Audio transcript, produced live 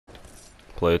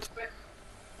played.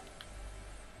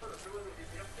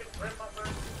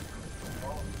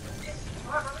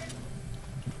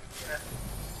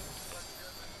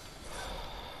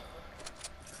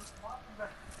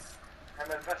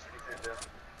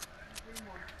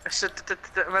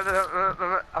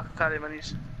 I'll carry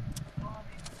minis.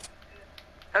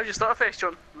 How did you start a face,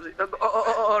 John? Was it,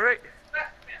 right.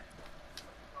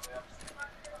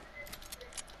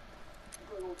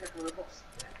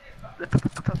 The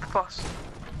bus.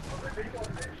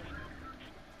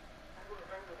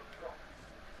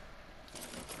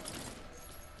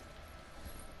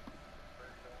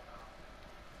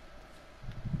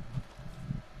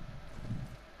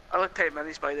 I like 10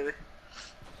 minis, by the way.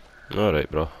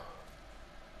 Alright, bro.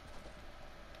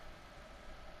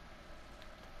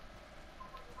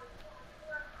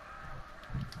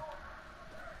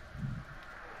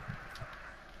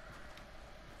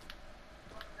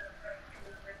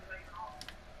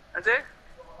 Is it?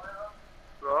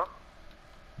 Bro.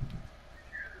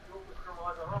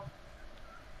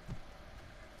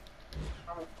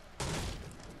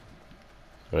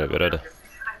 Right, we're ready.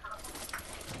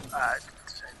 Right.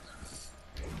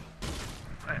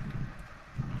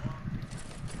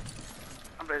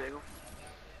 I'm ready to go.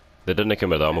 They didn't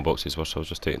come with the ammo boxes, so I was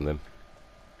just taking them.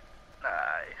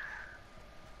 Aye.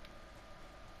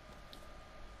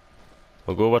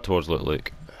 We'll go over towards Little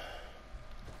Lake.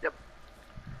 Yep.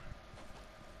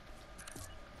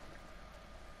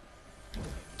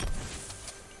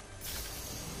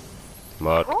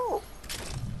 Mark. Oh!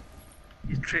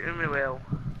 You're treating me well.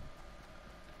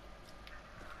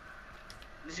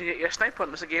 Did you get your sniper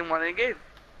on? Was a game winning game?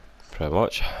 Pretty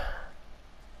much.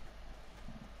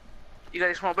 You got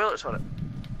any small bullets on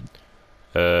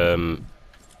it?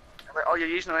 Like all you're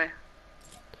using away?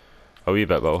 A wee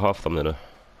bit, but I'll half them now. I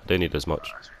don't need as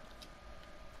much.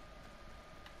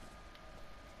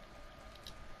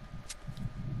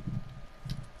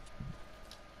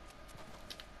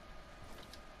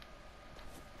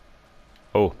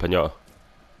 Oh, pinata.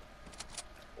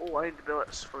 Oh, I need the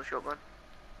bullets for the shotgun.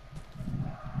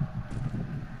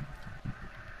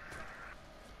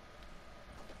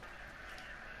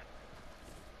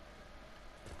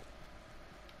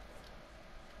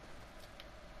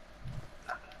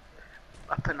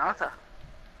 A pinata.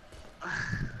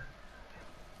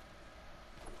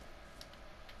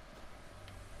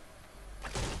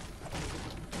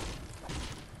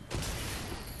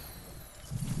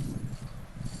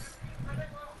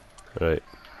 Right.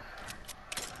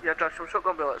 Yeah, drop some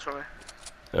shotgun bullets for me.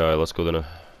 Alright, let's go then. Right,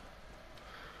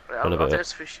 Run a I'll bit.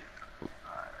 test fish.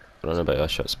 Run a bit of a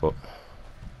shit spot.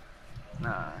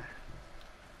 Nah.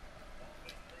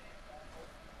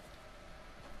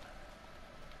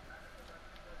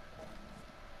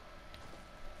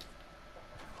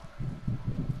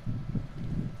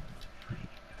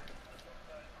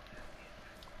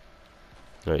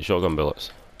 Right, shotgun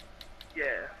bullets.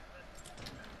 Yeah.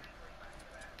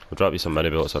 I'll drop you some mini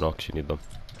bullets or not, 'cause you need them.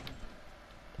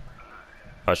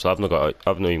 Actually, I've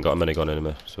not even got a minigun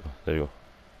anymore, so there you go.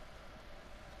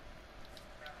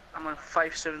 I'm on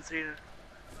 573 now.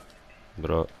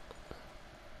 Bro.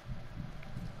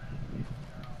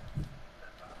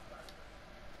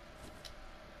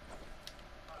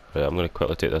 Right, I'm gonna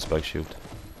quickly take this big shield.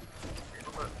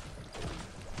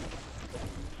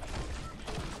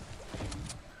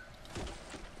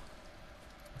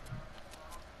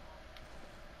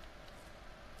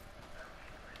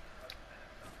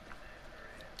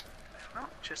 Oh,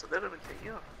 just a little bit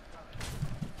here.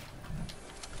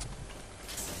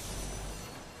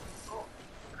 Oh,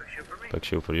 good shoot for me. Big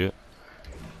shield for you.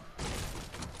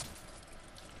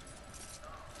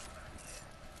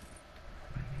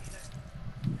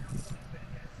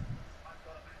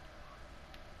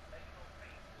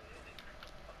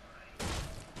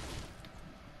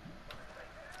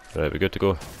 Right, we're good to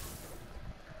go.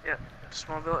 Yeah,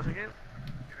 small bullets again.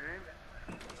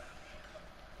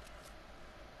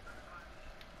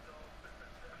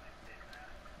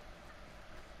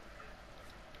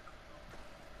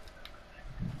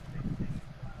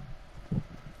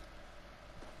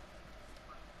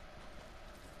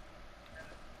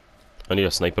 I need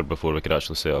a sniper before we could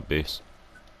actually set up base.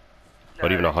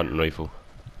 Or even a hunting rifle.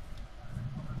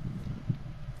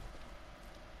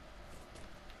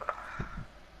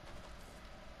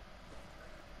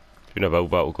 There's been a wild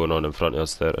battle going on in front of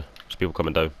us there. There's people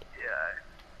coming down.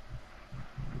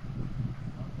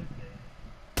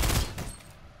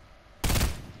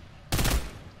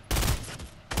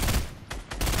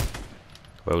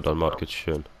 Well done, Mark, good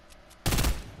shooting.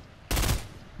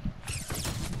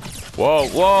 Whoa,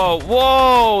 whoa,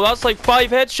 whoa! That's like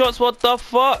 5 headshots, what the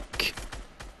fuck?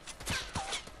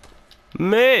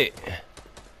 Mate!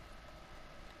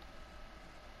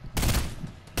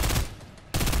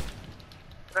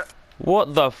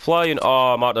 What the flying?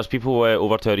 Oh, Mark, there's people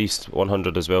over to our east,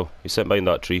 100 as well. He's sitting behind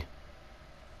that tree.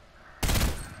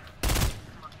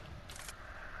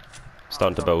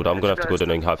 Starting to build. I'm gonna have to go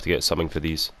down and have to get something for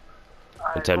these.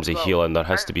 In terms of healing, there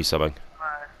has to be something.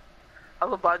 I've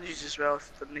got bandages as well.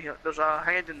 There's a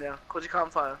hanging in there. Cozy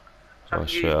campfire. So Oh I can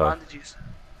shit. use bandages.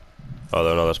 Oh,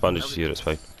 no, there's bandages here, it's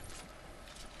fine.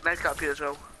 Medcap here as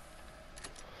well.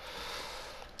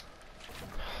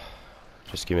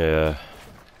 Just give me a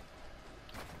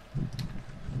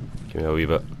wee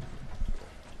bit.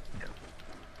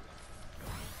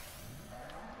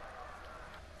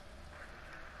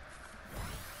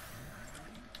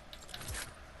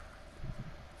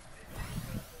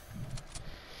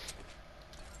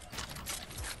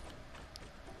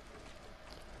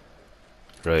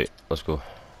 Right, let's go.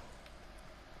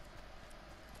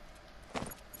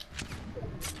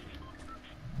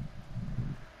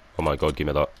 Oh my god, give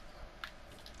me that.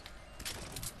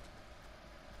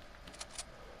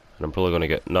 And I'm probably gonna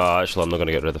get... Nah, actually I'm not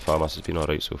gonna get rid of the farmhouse, it's been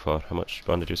alright so far. How much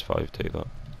bandages? 5, take that.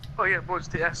 Oh yeah, boys,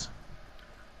 take this.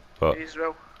 What? These as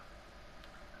well.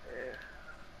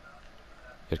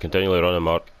 You're continually running,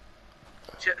 Mark.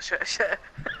 Shit.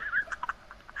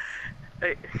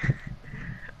 Right.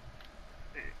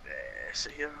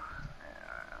 Sit here.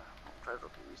 I'll try to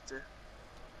look at these two.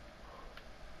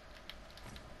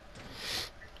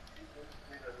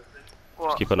 What?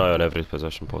 Just keep an eye on every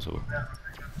position possible.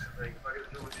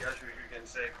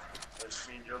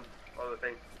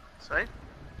 Sorry?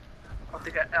 I'll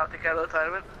take it out of the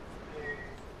tournament.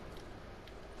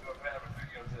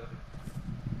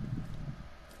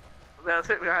 Well,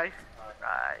 take me high.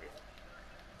 Aye.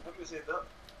 What was it that?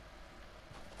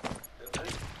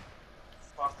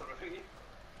 Faster refugee.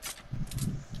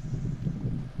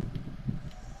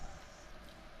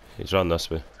 He's run this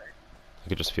way. I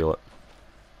could just feel it.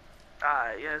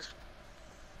 Aye, yes.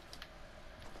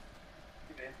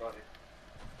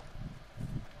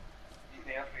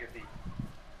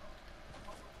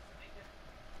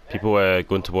 People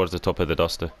going towards the top of the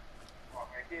Dusty.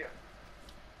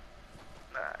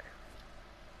 Aye.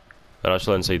 They're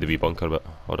actually inside the wee bunker, but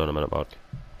hold on a minute, Mark.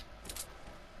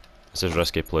 This is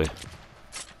risky play.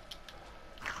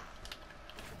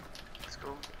 Let's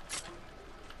go.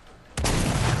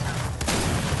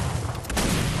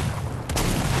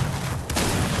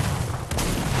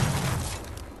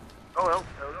 Oh well,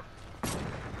 there we go.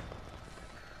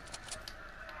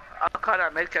 I'll carry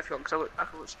that medkit if you want, because I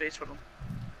got space for them.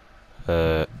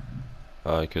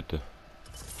 I could do.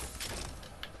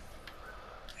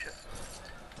 Shit.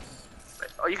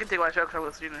 Right. Oh, you can take one as well, because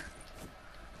I've got 3 now.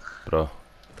 Bro.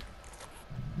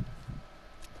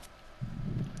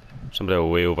 Somebody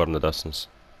way over in the distance.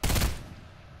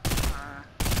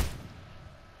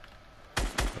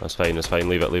 That's fine,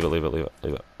 leave it.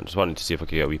 I just wanted to see if I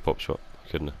could get a wee pop shot. I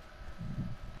couldn't.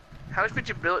 How much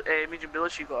medium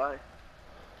bullets you got,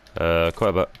 aye? Quite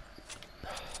a bit.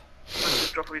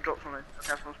 Just drop from it. I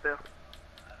have no spare.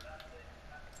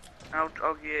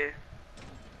 I'll get...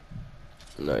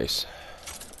 Nice.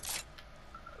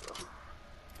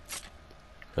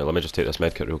 Right, let me just take this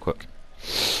medkit real quick.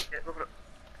 Yeah, go for it.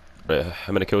 Right,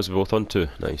 how many kills are we both on? 2.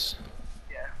 Nice.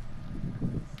 Yeah.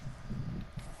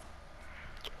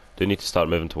 Do need to start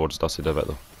moving towards Dusty Divot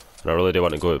though. And I really do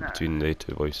want to go between the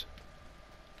 2 boys.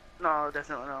 No,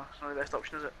 definitely no. It's not the best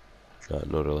option, is it?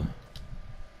 Not really.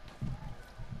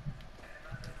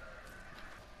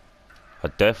 I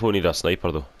definitely need a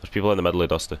sniper though. There's people in the middle of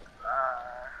Dusty.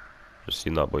 Just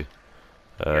seen that boy.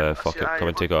 Yeah, fuck it. aye, Come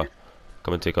and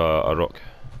take a rock.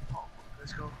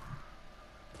 Let's go.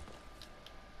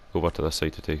 Go over to this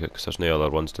side to take it, because there's no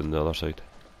other ones down the other side.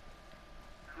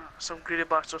 Some greedy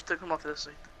bastards took them off this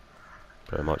side.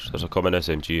 Pretty much. There's a common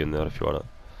SMG in there if you want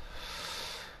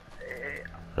it.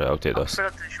 Right, I'll take this. I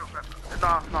prefer it to the shotgun.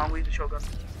 No, I'm with the shotgun.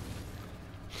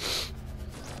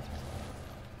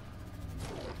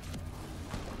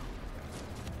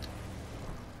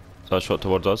 Is that shot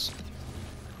towards us?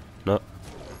 No.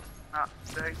 Nah,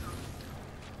 direct.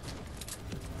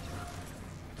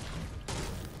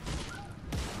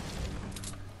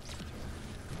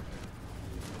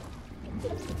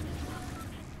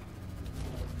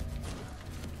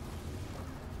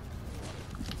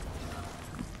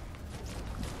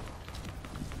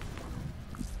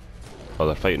 Oh,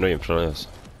 they're fighting right in front of us.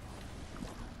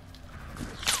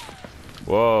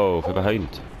 Whoa, from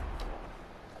behind.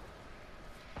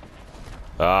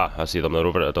 Ah, I see them, they're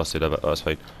over at a Dusty Divot, that's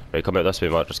fine. Right, come out this way,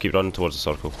 Mark, just keep running towards the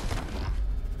circle.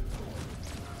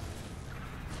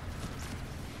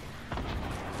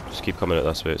 Just keep coming out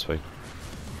this way, it's fine.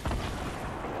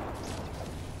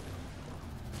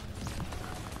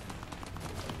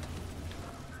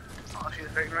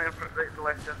 right to the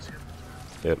left, gents.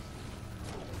 Yep.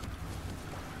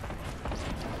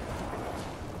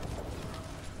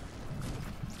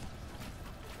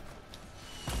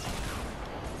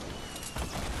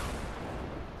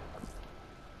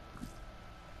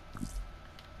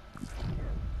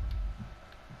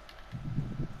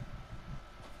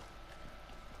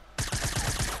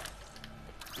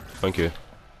 Thank you.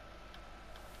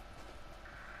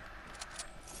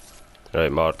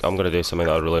 Right, Mark, I'm gonna do something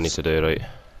that I really need to do, right?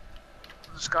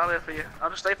 There's a scar there for you.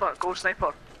 I'm a sniper, gold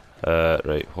sniper.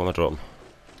 Right, what am I dropping?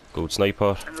 Gold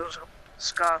sniper, And there's a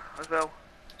scar as well.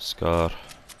 scar,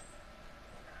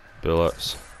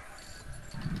 bullets.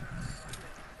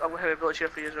 I've got heavy bullets here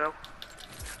for you as well.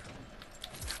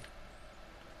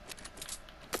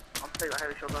 I'll take that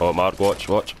heavy shotgun. Oh, Mark, watch,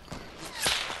 watch.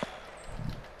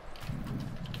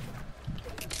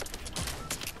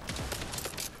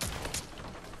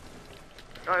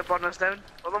 Alright, burn us down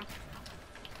with them.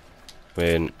 I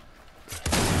mean,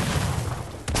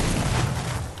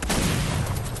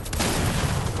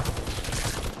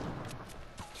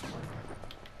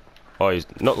 oh, he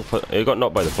got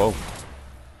knocked by the ball.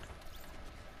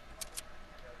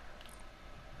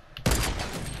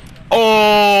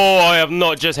 Oh, I have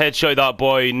not just headshot that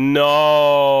boy.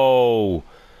 No.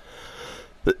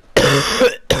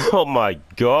 Oh my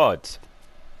god.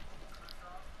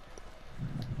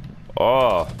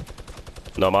 Oh.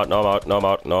 No, Mark, no, Mark, no,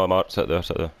 Mark, no, Mark. Sit there,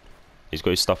 sit there. He's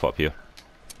got his stuff up here.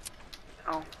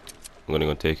 Oh. I'm gonna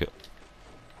go and take it.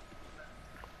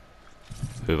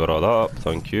 Hoover all that up,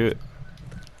 thank you.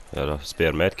 Got a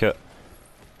spare medkit.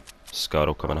 Scar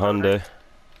will come in handy.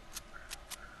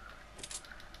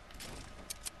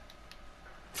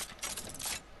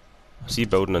 I see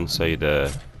building inside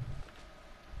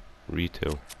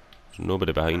retail. There's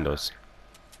nobody behind us.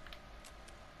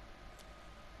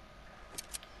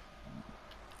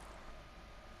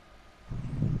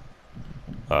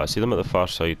 I see them at the far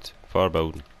side, far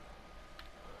building.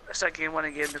 It's a game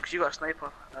winning game because you got a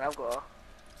sniper and I've got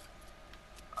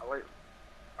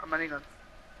a minigun.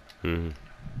 Hmm.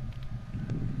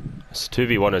 It's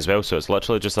 2v1 as well, so it's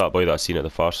literally just that boy that I seen at the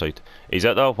far side. He's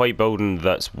at that white building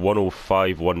that's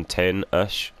 105,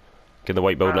 110-ish. Get the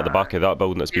white building at the back of that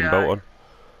building that's been built on.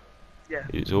 Yeah.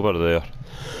 He's over there.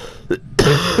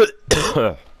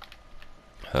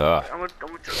 Ah. I'm gonna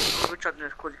try to do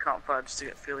this because you can't fire just to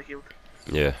get fairly healed.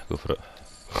 Yeah, go for it.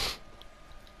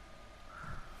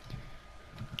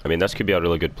 I mean, this could be a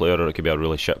really good player or it could be a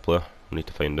really shit player. We need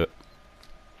to find it.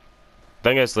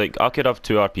 Thing is, like, I could have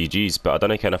 2 RPGs, but I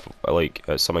don't know kind of like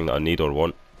it's something that I need or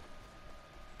want.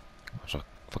 There's a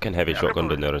fucking heavy shotgun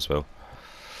down there as well.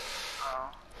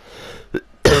 You're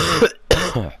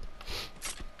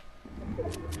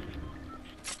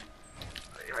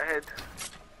ahead.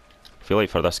 I feel like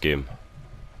for this game,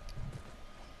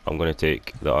 I'm gonna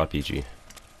take the RPG.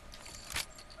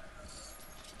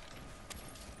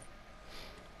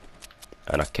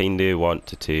 And I kinda want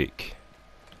to take.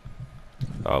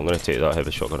 Oh, I'm gonna take that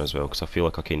heavy shotgun as well because I feel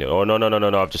like I kinda. Oh no no no no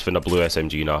no! I've just found a blue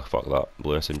SMG. Nah, fuck that.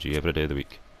 Blue SMG every day of the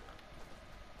week.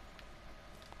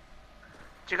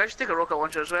 Do you guys take a rocket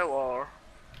launcher as well, or?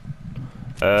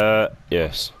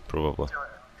 Yes, probably.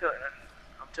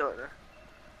 I'm telling you.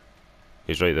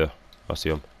 He's right there. I see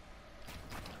him.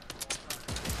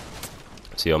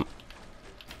 See him.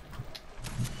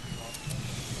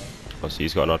 I see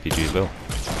he's got an RPG as well.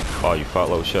 Oh, you fat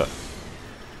little shit.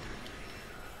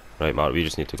 Right, Mark, we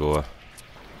just need to go.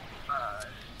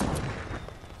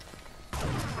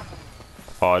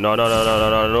 Oh, no, no, no, no, no,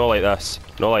 no, no, like this.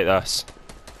 No, like this.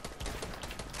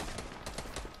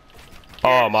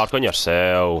 Oh, Mark, on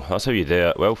yourself. That's how you do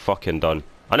it. Well fucking done.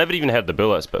 I never even heard the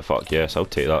bullets, but fuck yes, I'll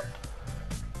take that.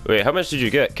 Wait, how much did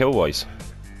you get, kill-wise?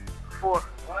 4.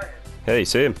 Hey,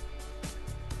 same.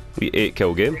 We 8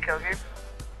 kill game. 8 kill game.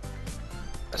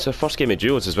 It's our first game of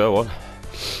duos as well, one.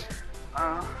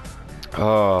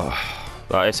 Oh,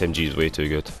 that SMG is way too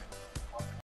good.